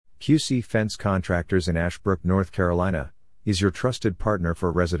QC Fence Contractors in Ashbrook, North Carolina, is your trusted partner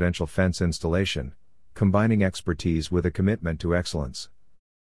for residential fence installation, combining expertise with a commitment to excellence.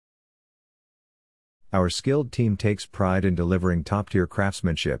 Our skilled team takes pride in delivering top-tier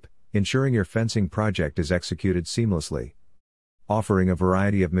craftsmanship, ensuring your fencing project is executed seamlessly. Offering a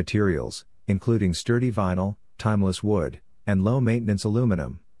variety of materials, including sturdy vinyl, timeless wood, and low-maintenance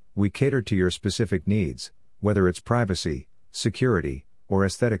aluminum, we cater to your specific needs, whether it's privacy, security, or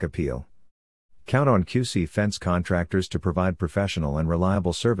aesthetic appeal. Count on QC Fence Contractors to provide professional and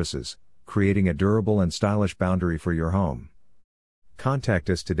reliable services, creating a durable and stylish boundary for your home. Contact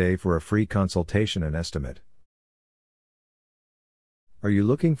us today for a free consultation and estimate. Are you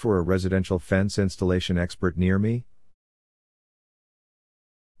looking for a residential fence installation expert near me?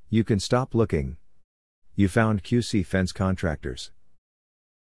 You can stop looking. You found QC Fence Contractors.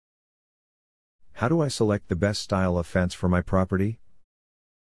 How do I select the best style of fence for my property?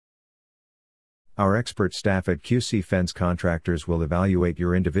 Our expert staff at QC Fence Contractors will evaluate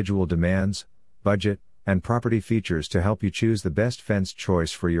your individual demands, budget, and property features to help you choose the best fence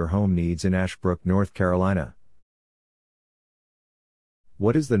choice for your home needs in Ashbrook, North Carolina.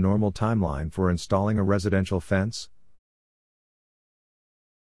 What is the normal timeline for installing a residential fence?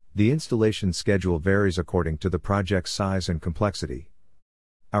 The installation schedule varies according to the project's size and complexity.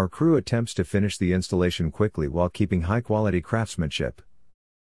 Our crew attempts to finish the installation quickly while keeping high-quality craftsmanship.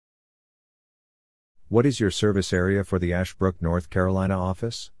 What is your service area for the Ashbrook, North Carolina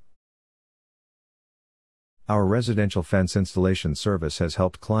office? Our residential fence installation service has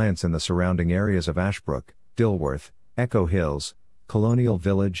helped clients in the surrounding areas of Ashbrook, Dilworth, Echo Hills, Colonial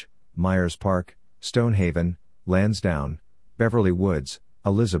Village, Myers Park, Stonehaven, Lansdowne, Beverly Woods,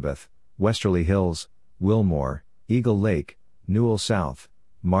 Elizabeth, Westerly Hills, Wilmore, Eagle Lake, Newell South,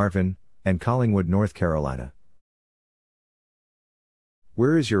 Marvin, and Collingwood, North Carolina.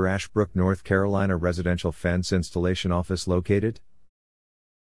 Where is your Ashbrook, North Carolina residential fence installation office located?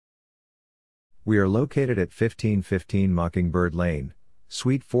 We are located at 1515 Mockingbird Lane,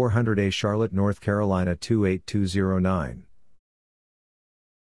 Suite 400A, Charlotte, North Carolina 28209.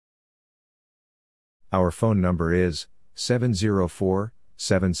 Our phone number is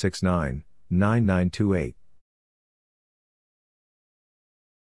 704-769-9928.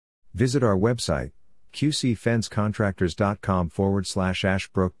 Visit our website,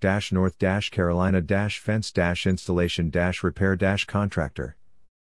 qcfencecontractors.com/Ashbrook-North-Carolina-Fence-Installation-Repair-Contractor.